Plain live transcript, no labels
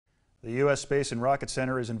The U.S. Space and Rocket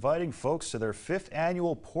Center is inviting folks to their 5th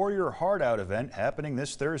annual Pour Your Heart Out event happening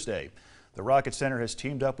this Thursday. The Rocket Center has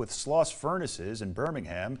teamed up with Sloss Furnaces in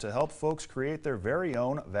Birmingham to help folks create their very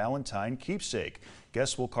own Valentine keepsake.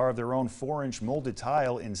 Guests will carve their own 4-inch molded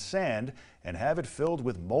tile in sand and have it filled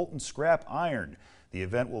with molten scrap iron. The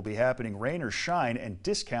event will be happening rain or shine, and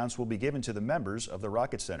discounts will be given to the members of the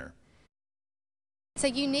Rocket Center. It's a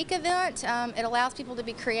unique event. It allows people to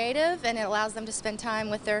be creative, and it allows them to spend time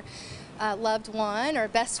with their loved one or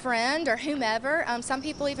best friend or whomever. Some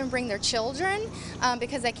people even bring their children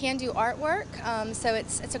because they can do artwork. So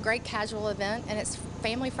it's a great casual event, and it's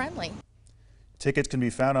family friendly. Tickets can be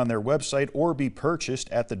found on their website or be purchased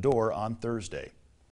at the door on Thursday.